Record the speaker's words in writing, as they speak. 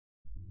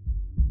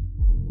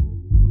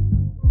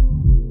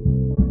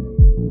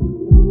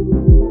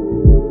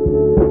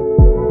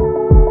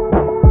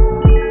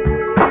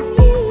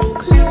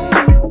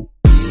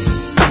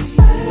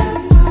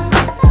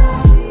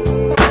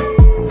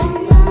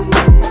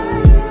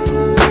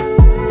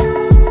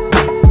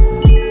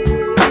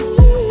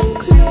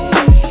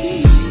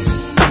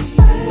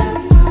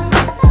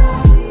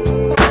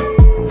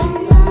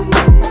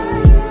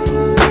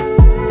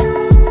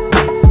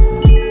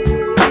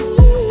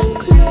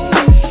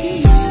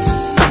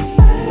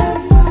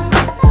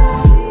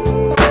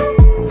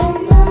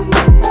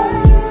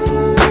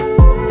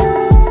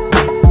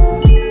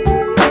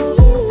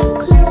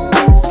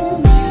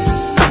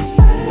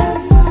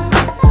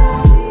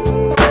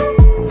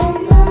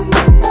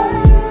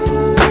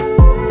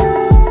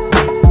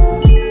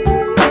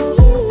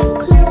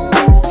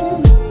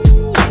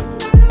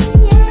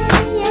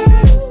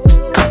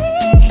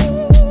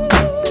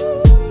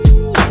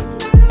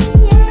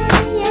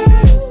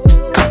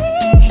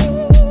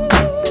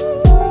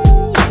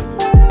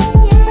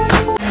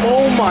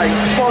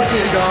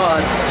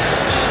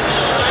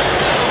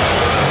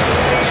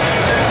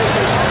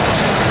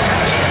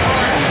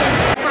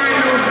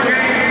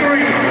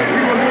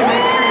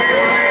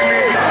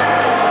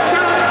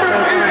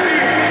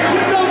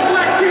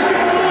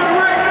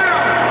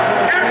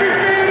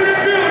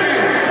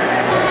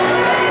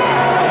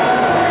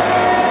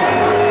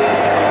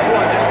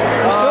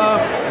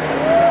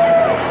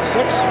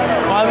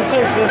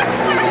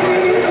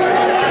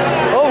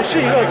又是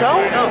一个奖。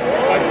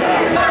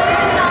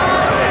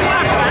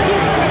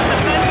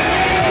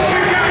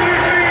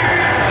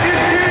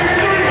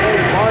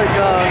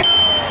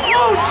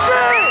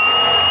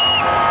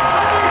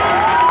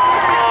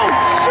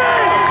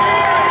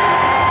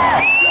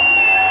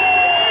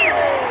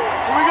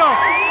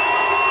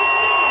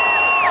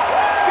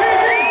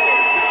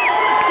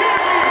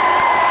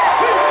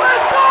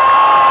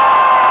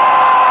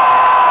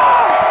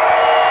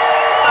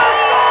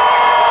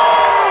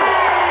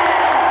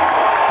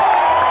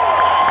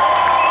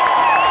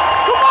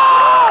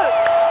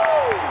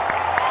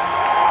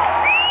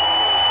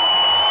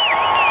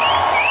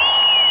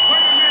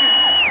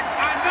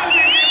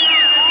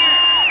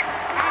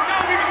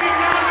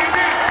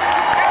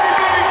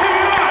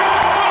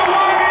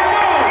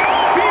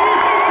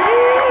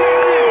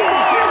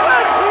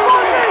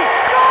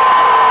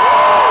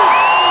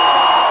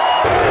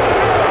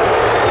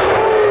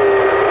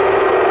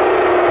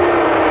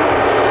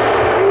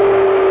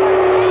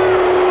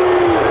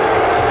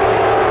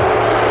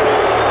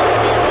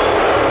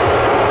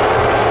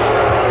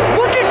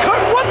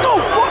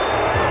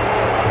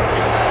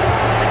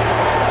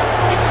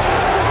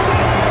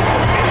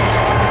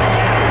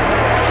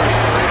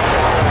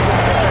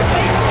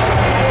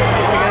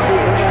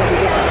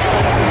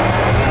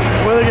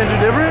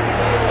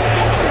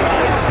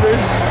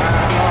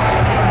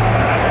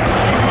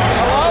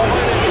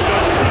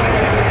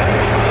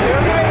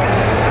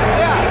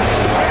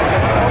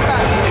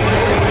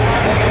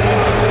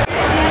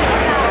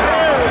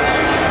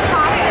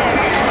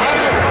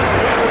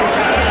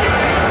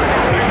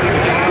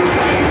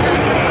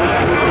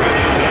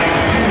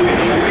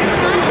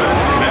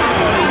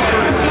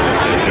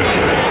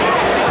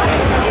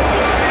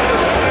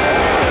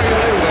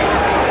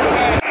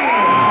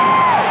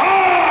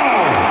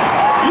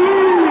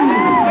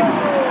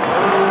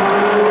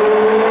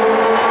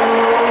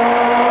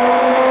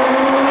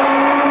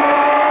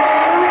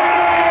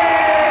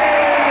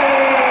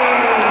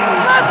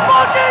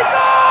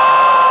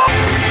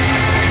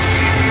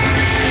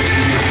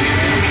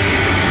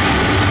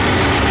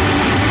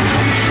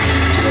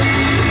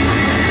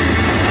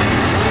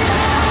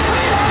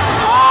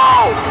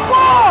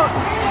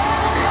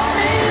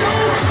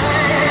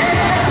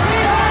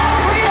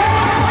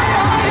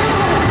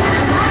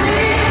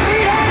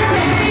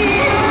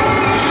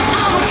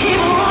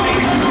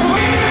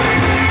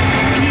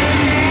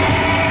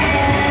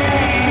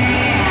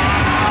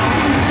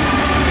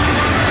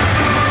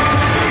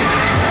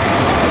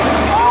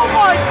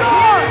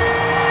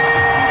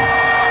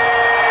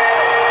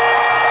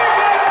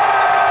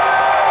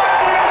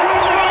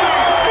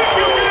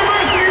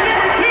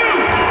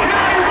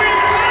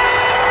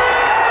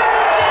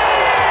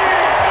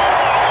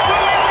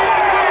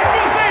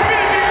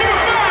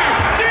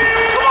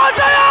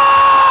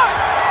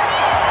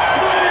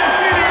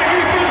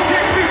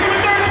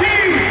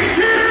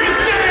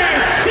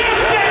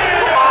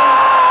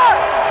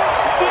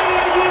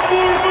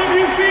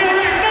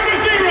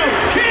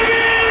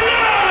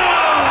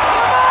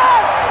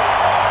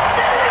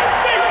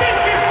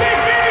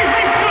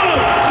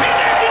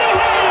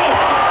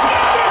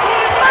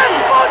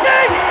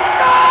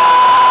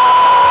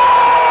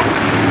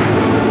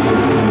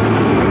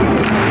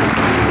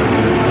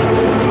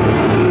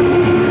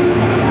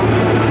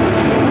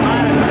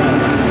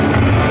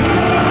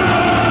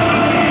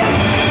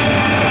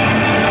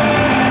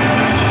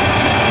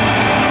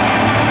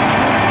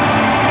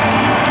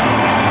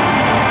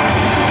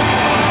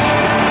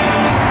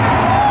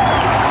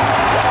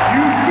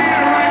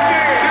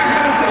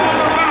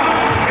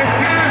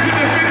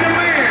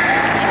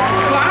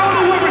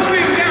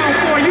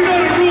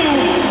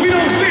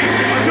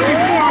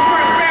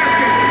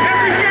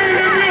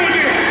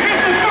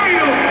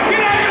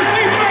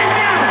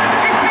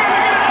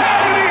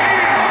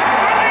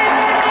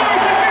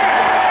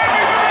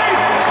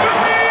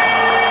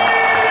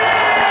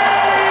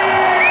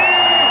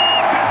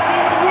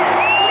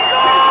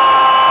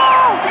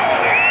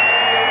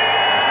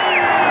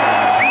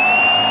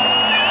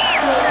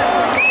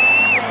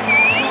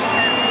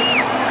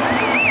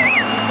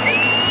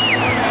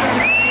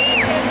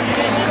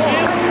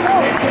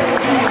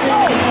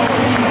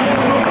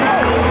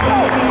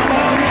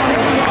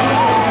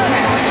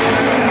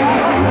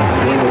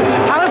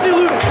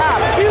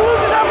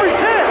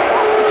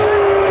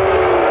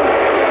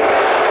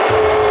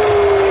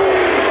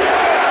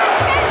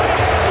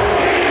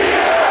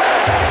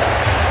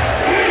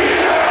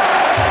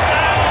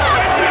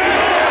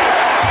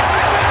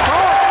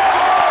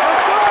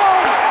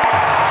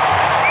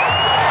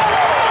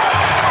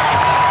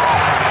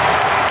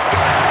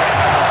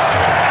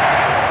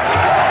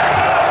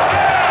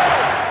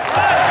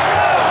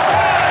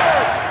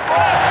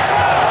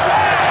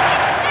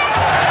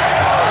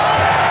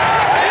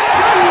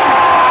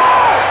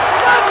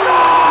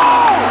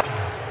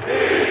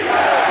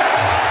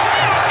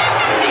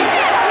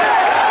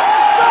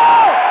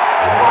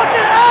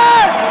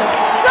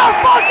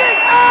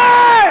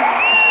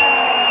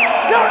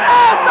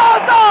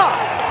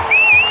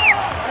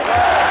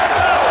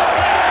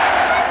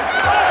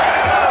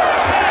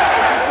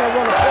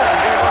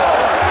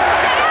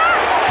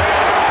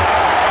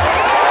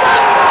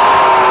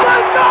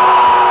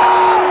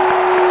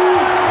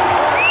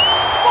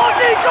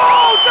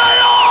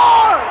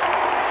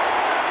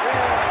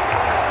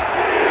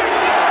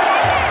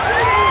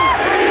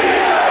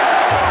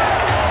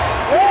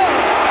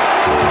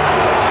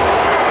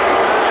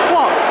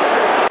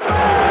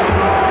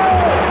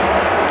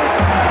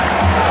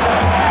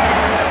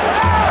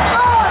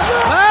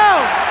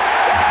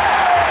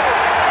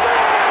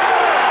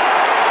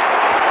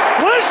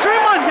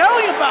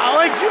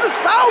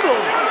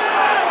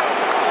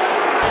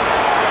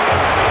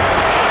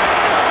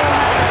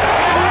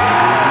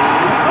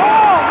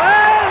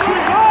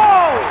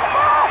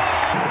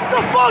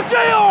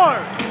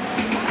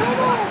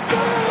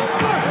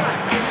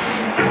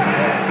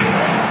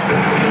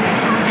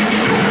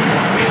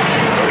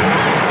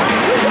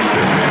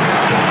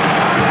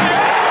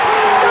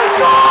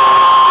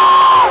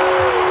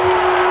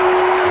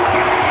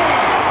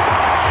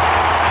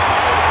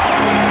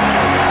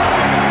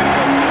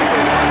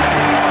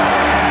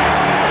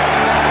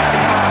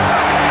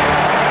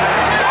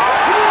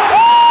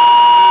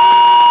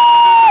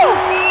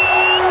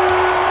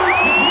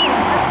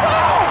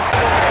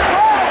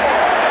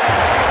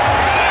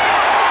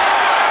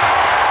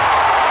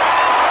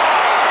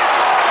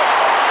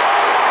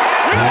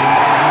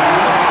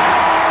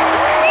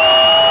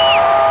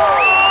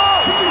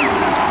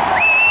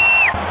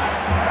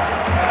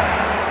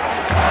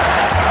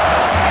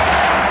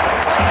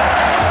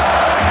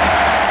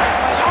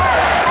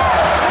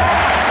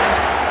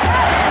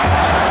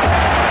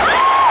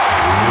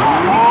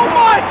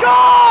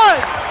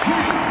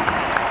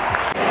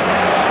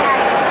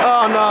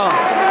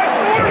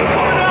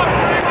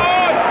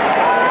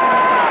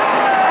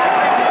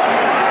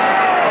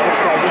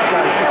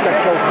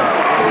Oh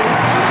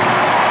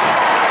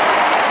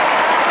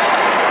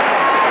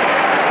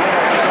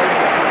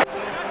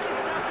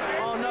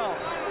no.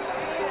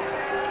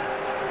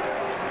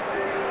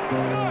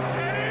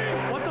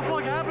 What the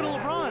fuck happened to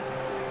LeBron?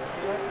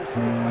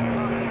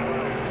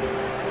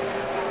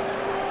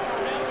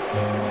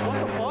 What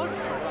the fuck?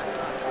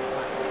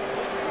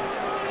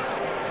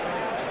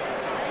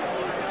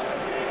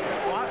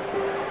 What?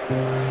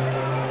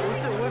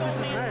 What if it's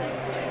his neck?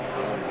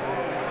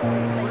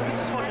 What if it's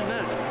his fucking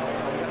neck?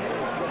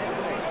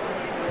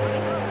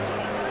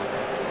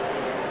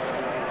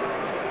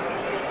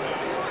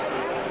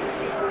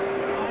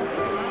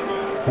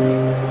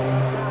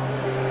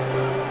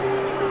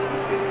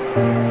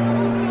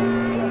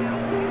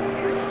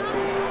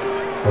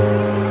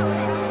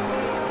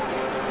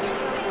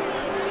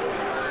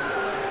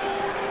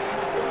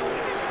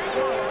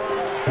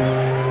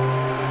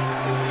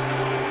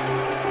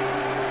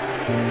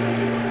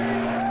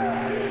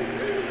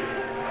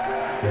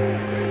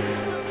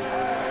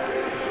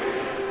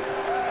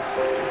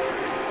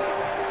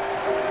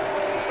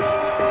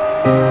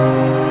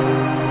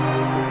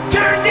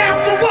 Turn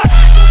down for what?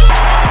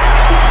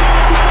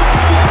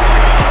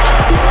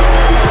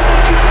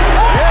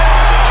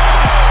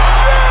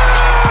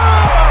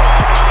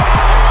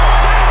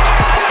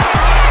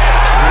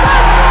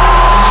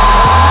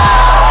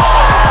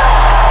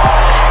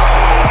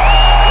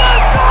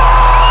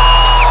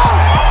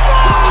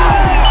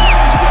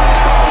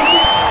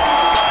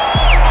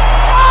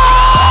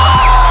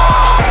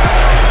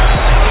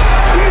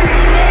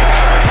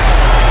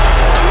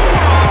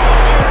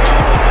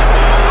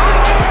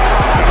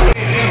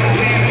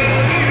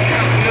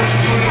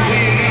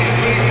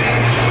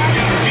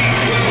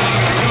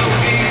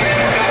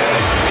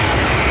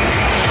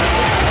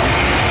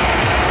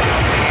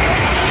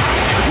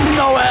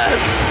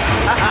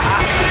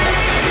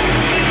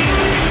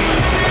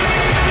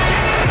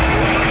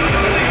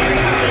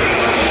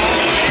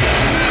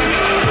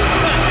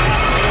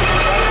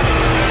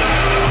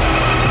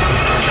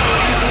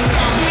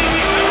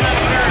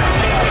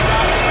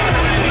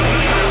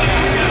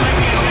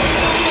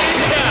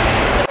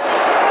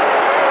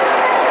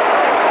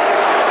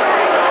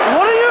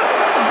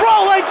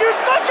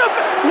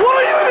 What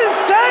are you even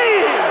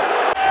saying?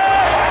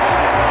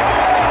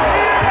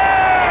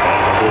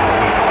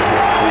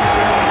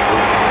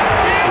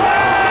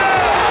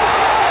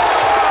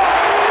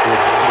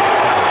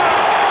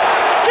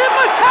 Give him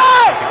a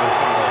tag!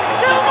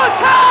 Give him a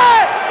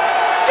tag!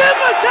 Give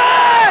him a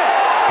tag!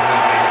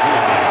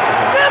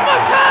 Give him a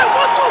tag!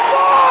 What the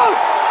fuck?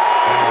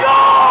 Yo!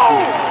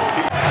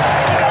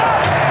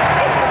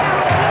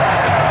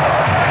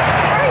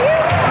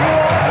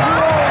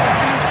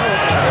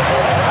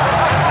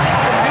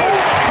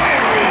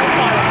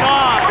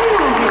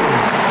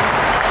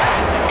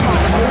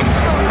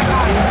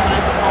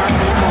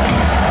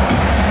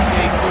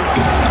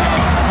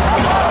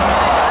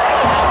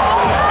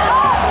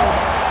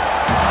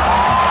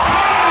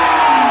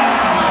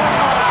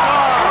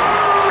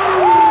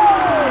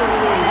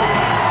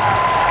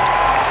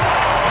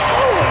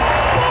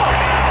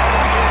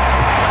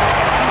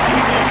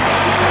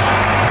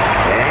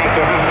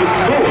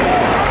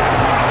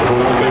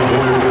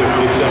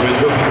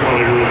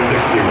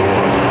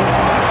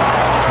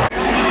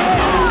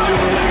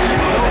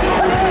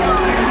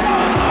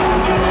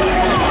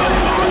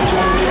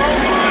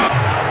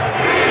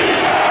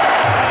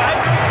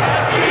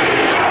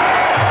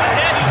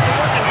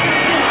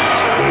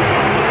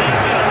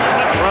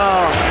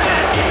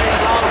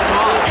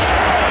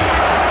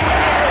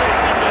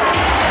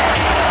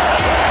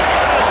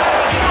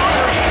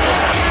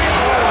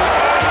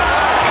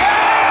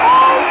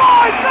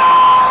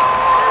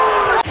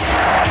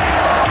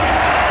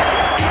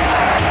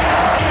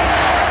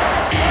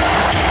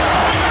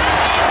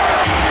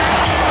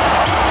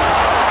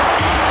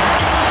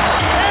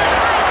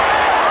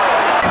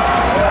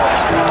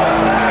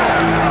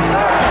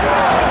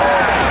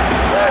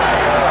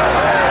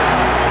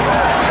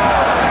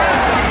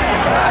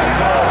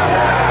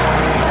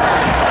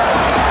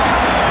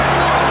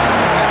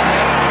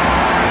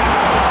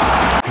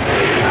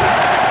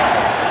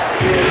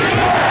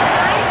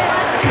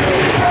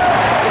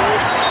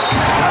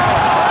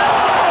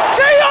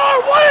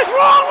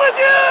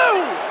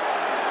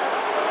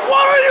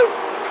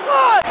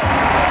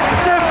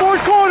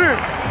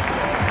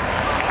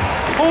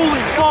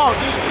 Holy fuck!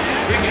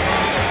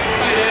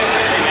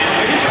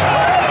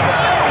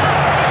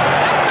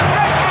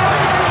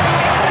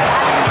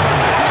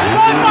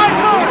 Run,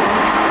 Michael!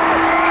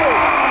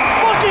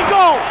 Fucking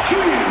go!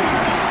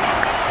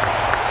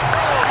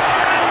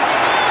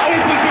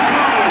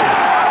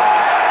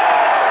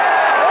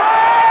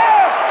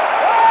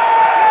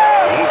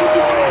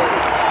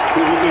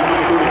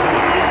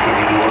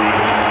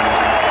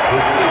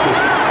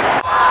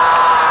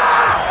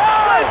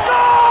 Let's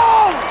go!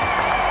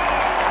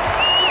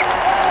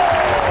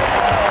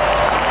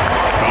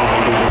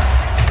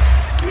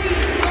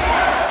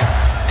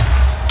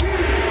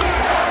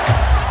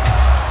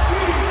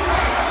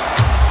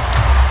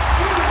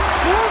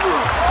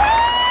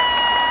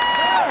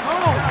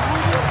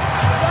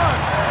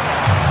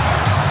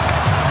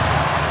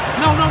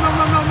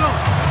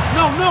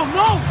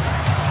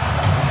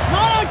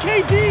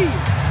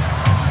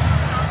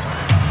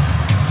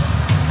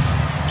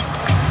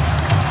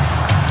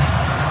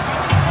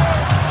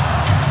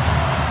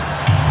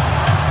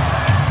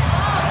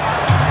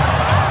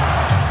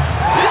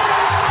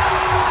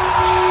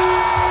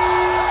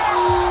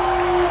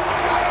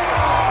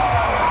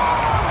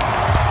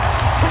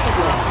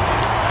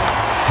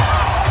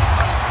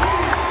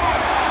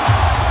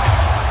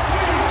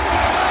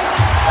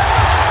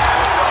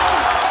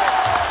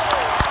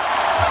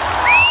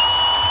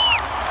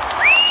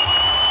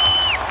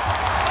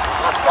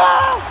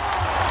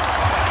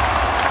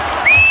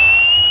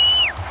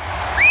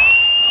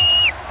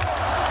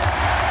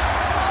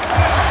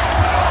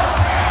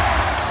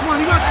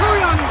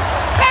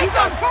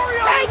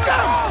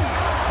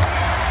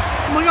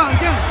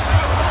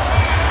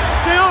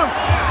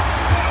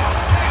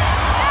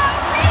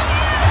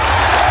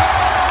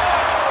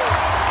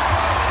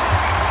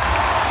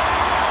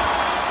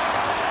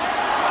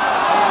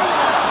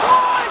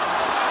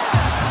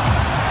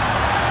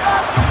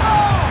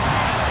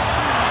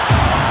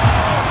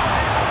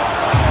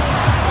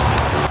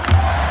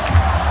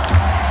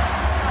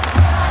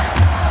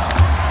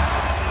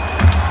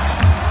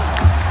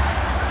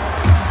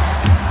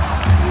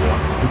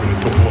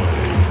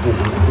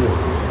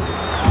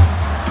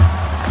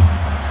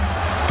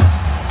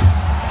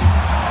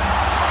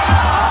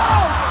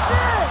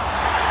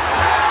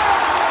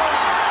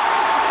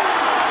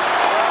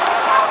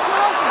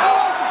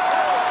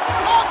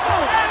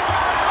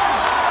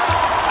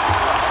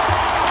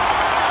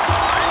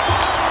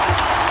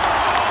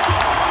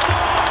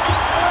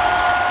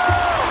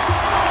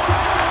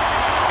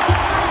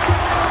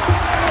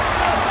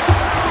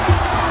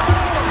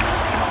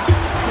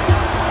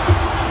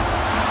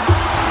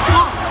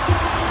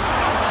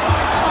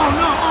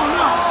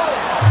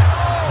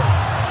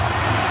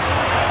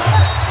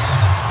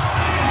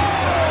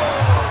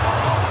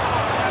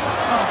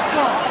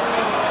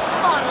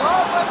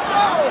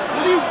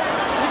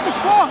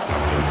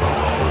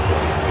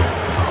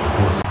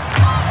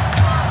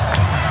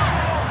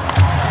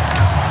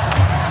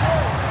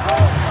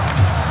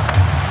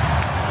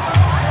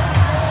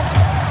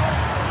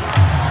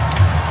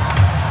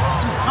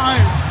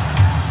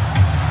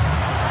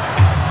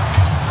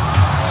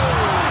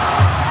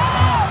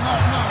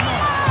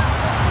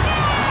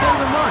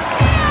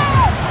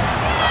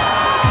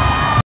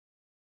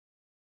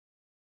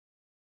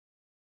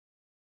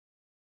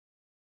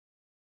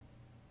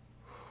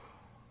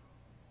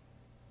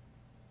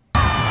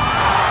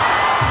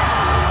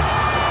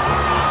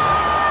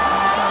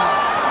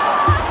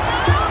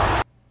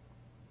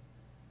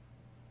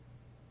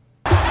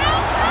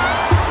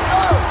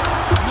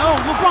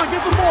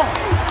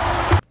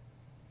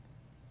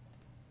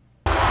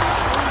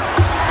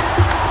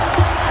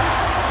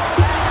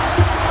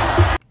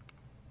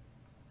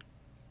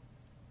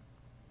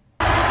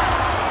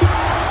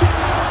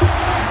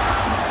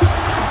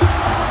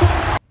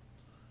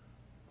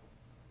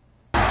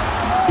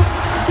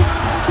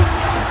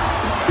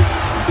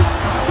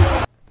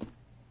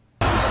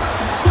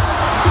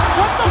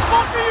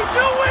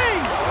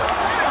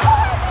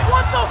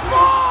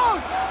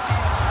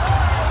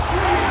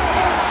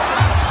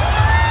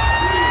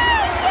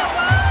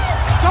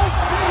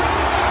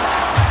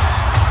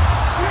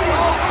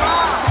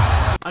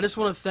 I just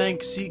want to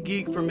thank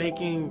SeatGeek for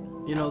making,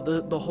 you know,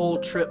 the whole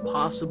trip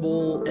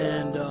possible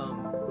and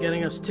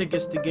getting us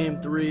tickets to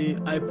Game 3.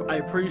 I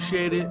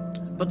appreciate it.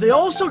 But they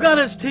also got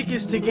us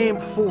tickets to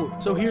Game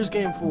 4. So here's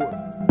Game 4.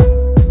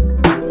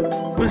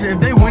 Listen, if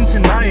they win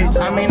tonight,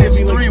 I mean, it's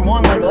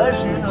 3-1 like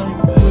last year.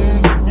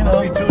 You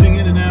know, you're tuning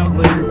in and out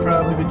later,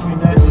 probably between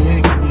that and the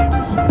Yankee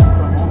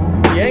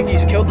game. The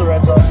Yankees killed the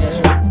Red Sox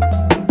yesterday.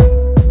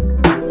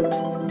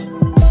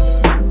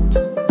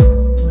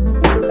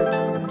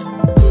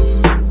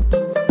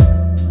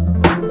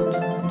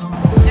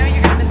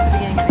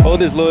 Hold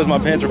this, Louis, my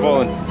pants are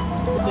falling.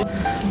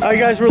 Alright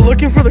guys, we're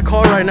looking for the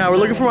car right now. We're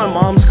looking for my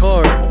mom's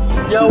car.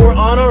 Yeah, we're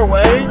on our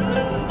way.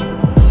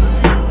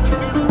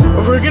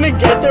 We're gonna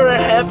get there a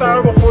half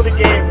hour before the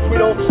game if we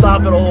don't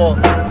stop at all.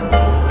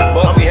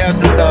 But we have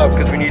to stop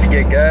because we need to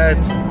get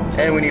gas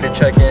and we need to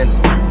check in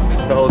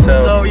the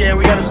hotel. So yeah,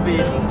 we gotta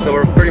speed. So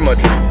we're pretty much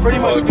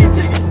speed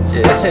tickets.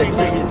 Yeah, speed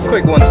tickets.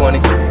 Quick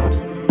 120.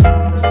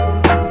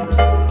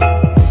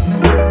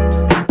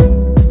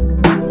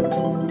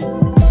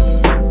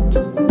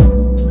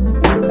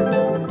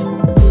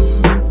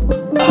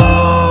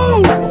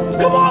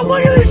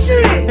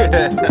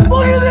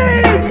 Look at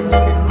this!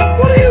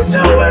 What are you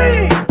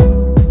doing?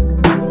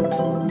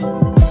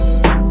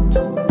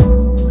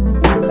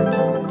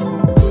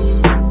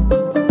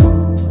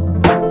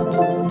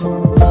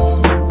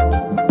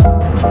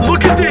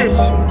 Look at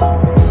this!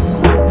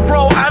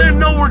 Bro, I didn't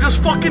know we're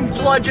just fucking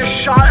blood just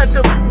shot at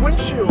the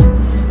windshield.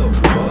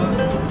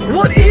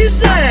 What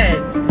is that?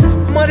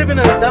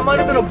 That might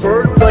have been a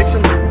bird with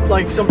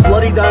like some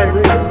bloody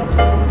diarrhea.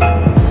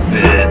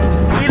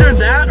 Either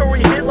that or we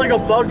hit like a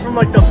bug from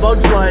like the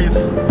Bug's Life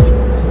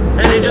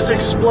and it just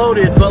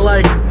exploded, but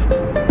like,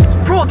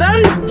 bro, that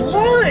is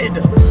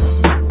blood!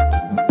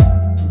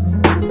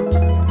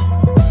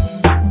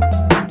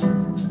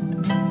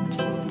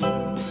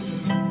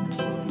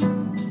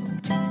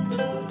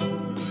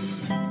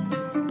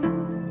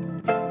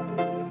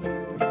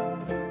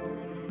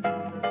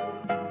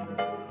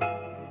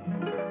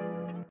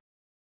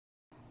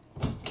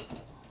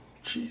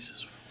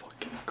 Jesus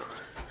fucking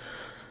Christ.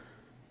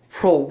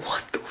 Bro,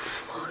 what the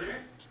fuck?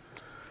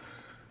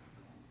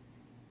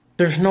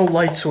 There's no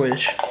light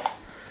switch.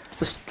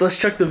 Let's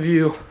check the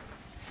view.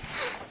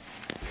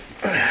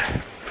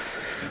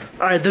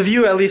 Alright, the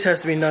view at least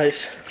has to be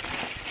nice.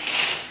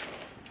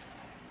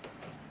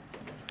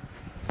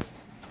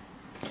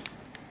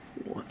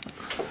 What?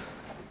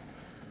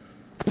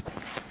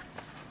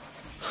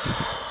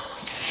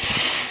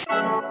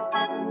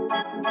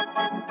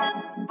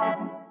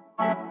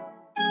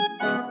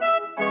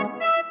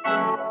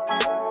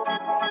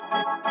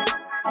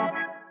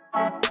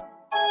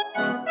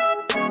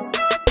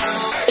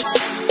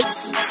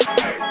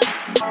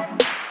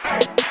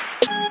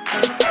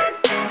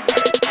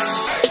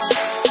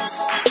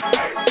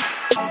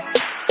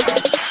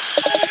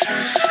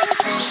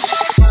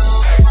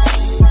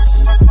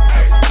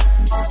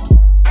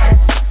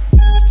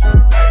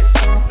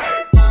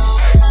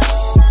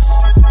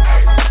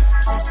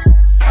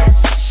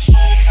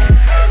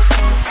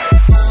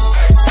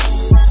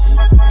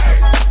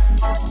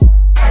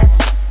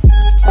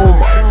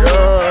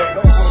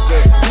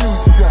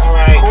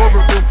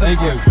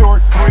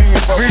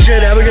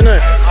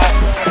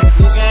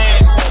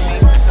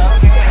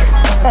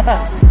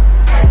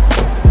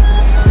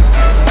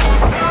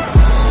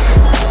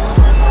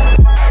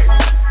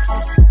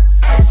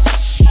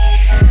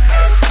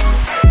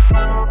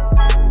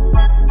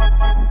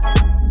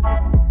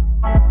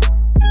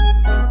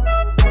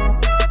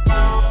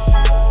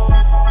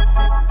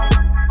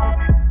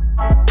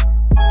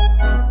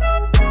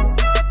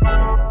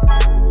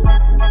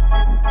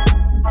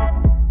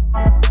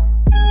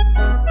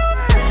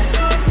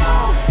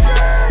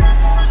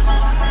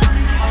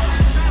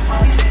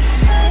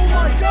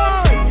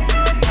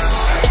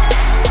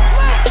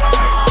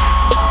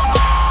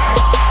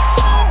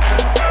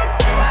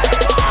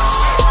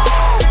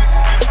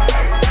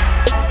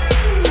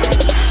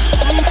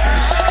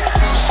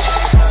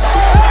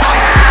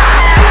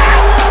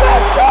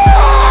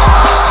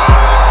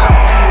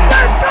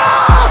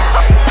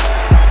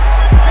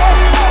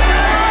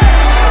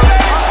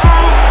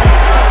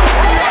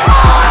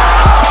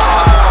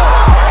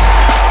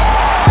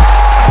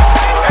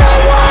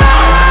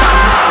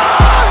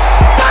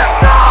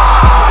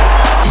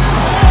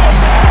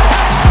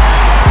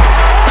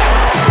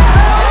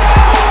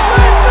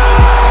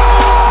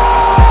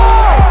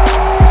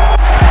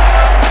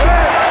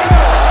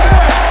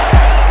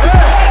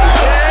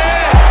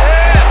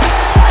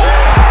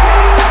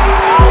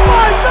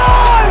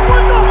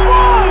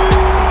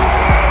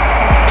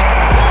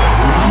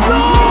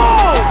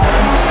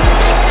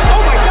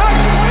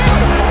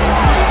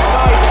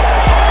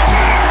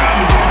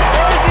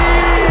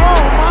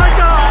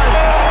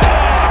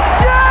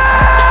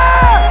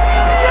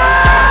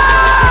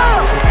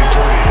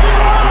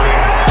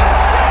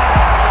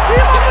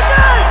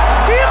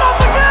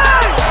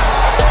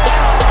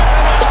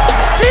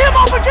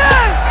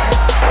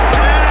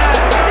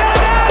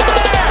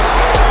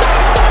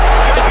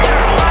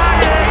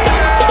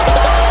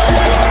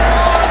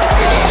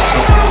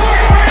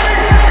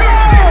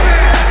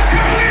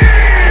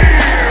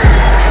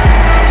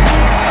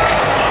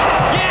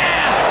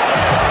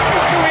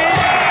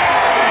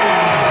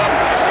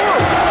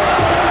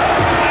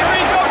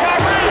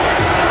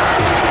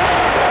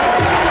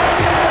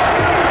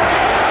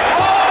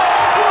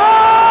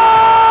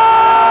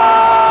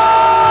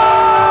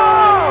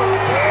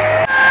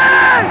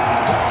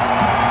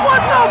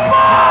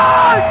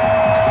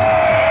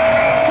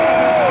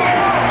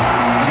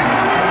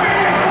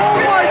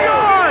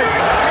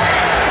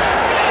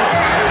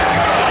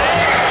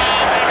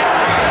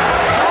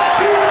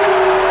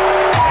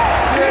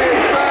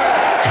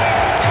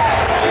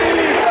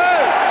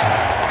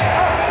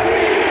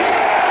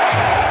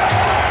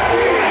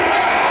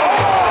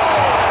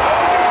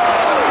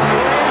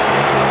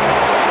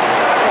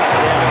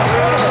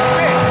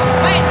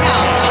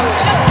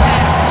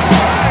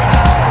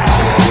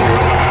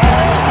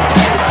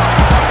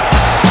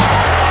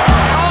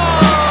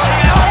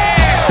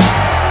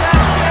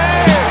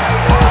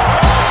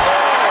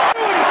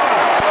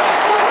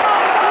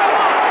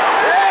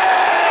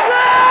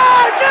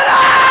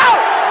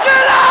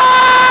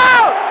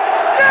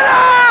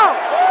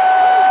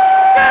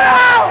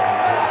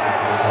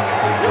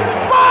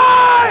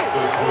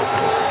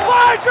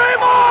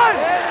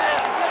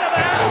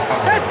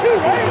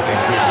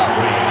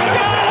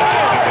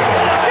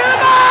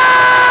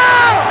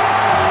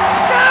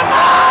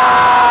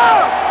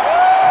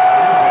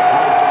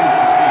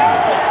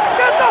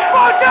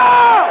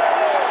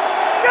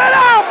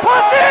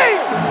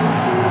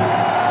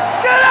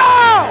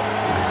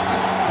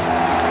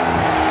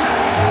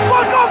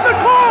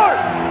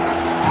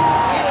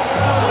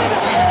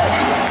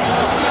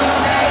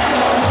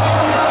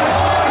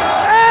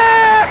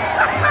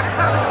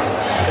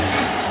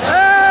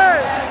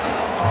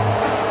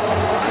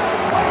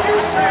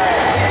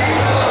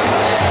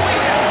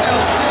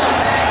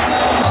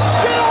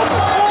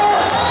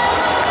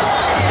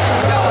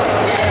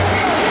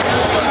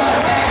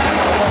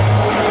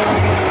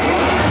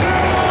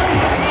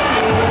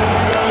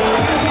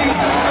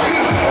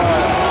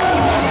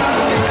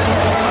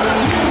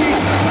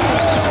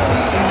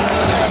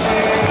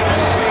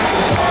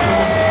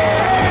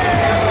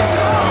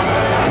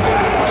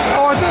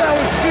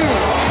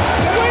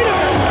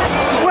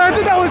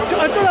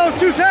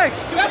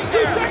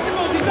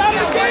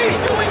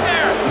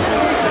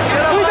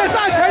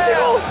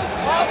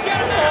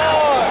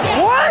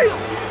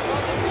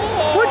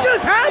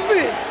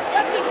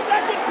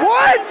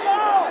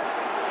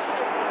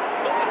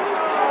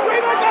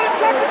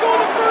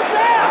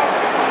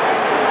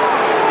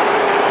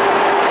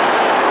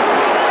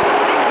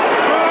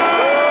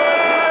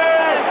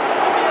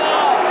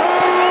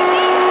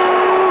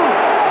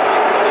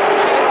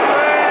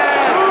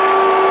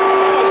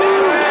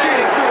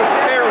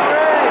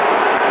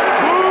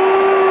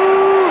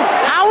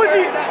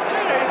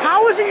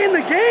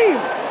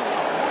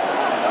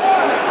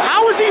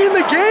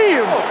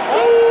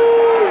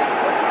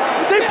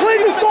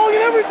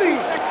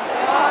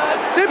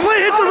 They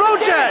played Hit the Road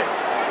Jack.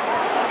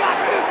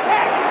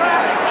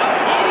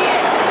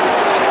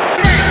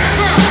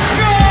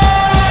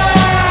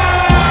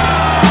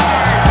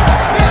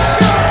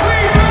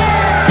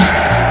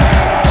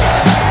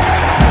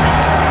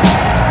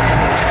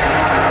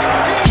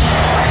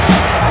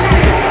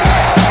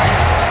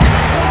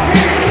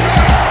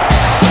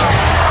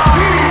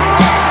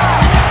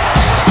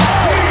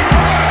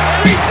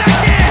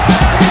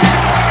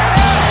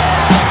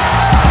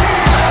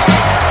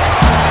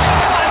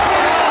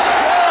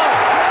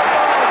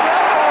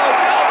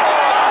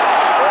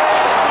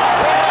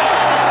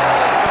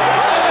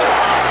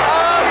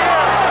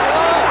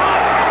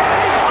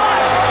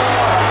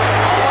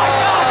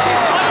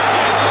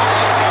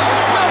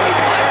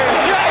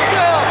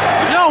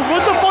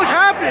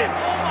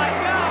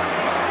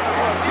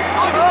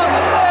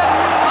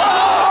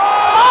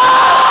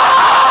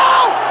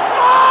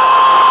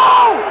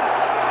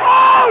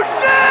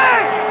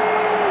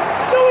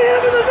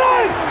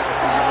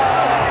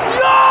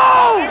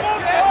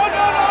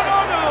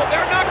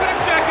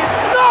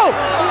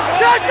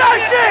 Check that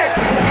shit!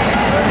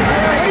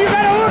 What do you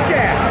gotta look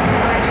at?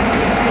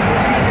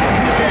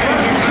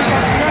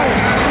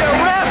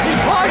 Yeah, ref, he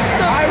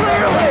punched him,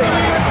 clearly!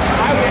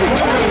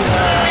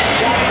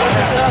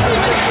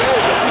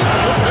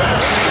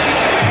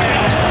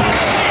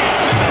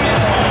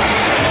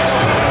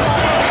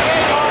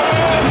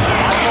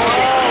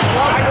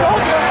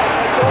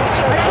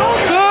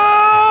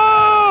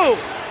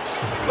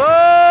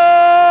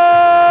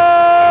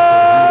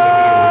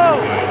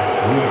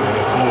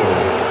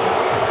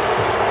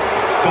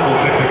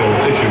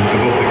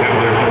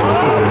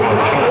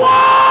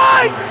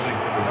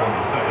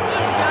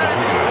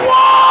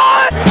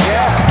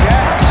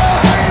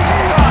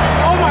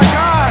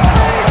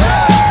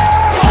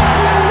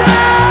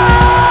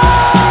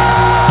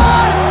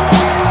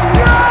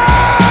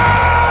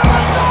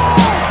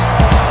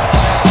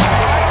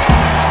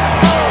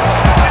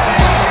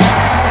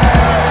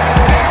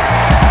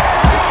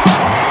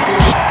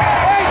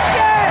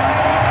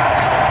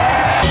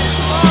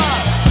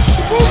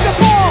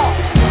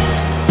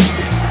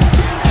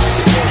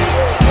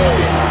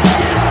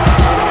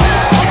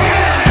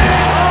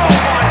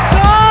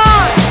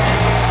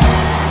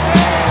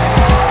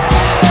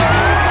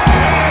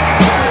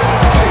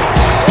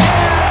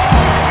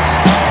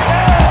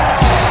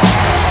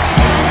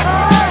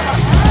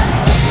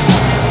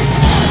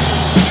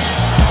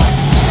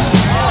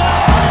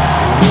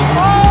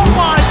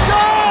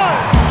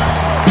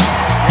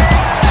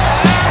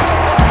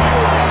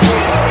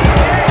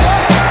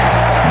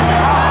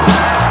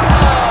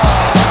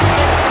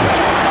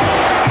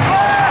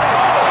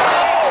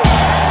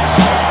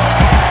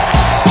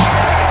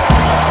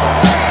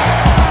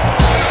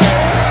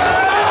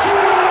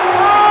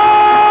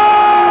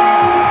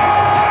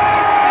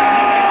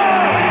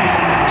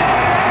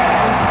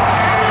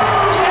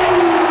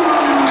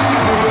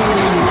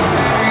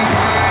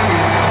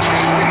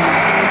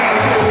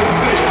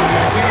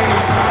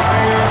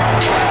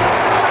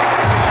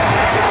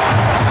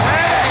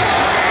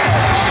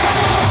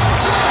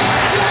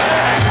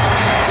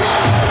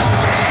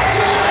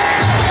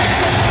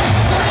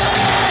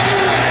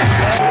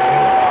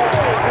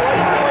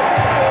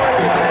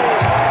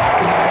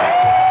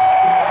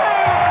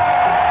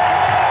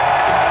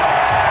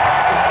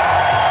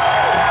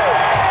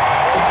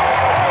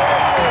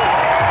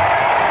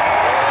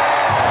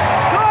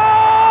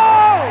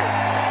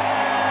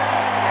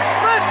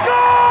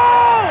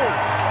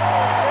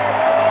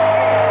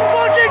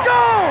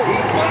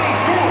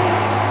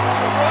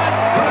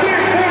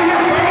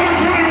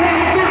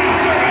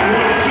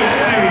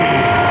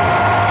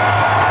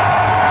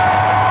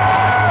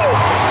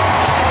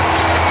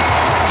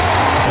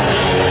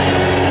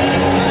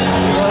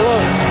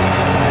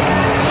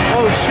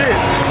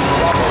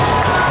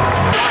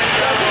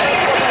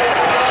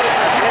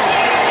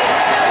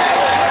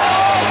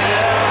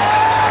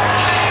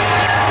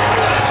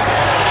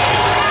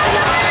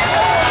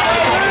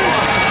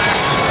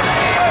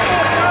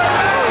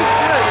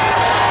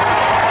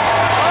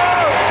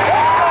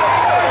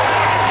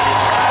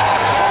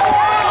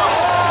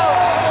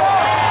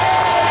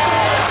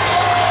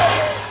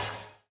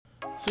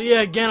 So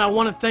yeah, again, I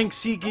want to thank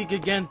SeatGeek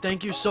again.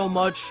 Thank you so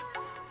much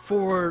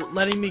for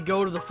letting me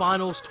go to the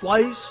finals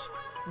twice.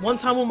 One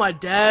time with my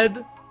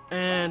dad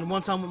and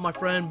one time with my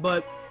friend.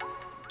 But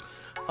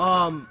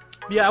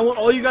yeah, I want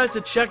all you guys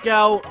to check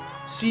out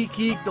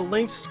SeatGeek. The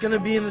link's gonna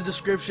be in the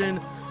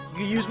description. You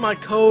can use my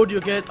code,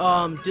 you'll get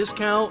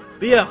discount.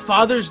 But yeah,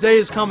 Father's Day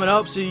is coming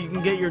up, so you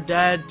can get your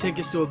dad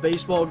tickets to a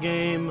baseball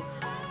game,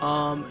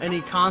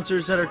 any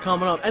concerts that are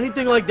coming up,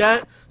 anything like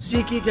that.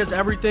 SeatGeek has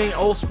everything,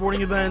 all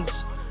sporting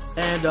events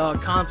and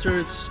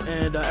concerts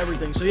and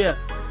everything. So yeah,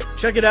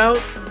 check it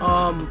out.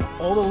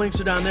 All the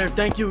links are down there.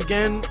 Thank you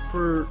again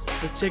for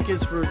the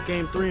tickets for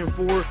game 3 and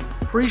 4.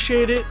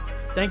 Appreciate it.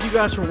 Thank you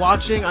guys for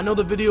watching. I know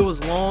the video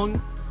was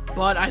long,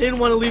 but I didn't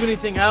want to leave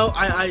anything out.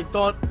 I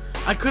thought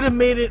I could have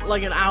made it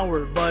like an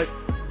hour, but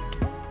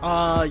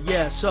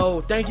yeah,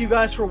 so thank you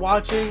guys for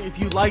watching. If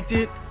you liked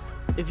it,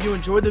 if you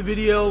enjoyed the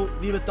video,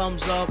 leave a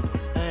thumbs up,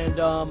 and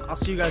I'll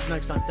see you guys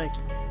next time. Thank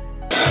you.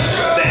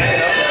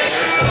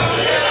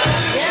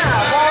 Yeah,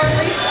 well,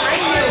 at least I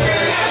knew.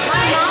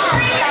 My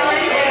mom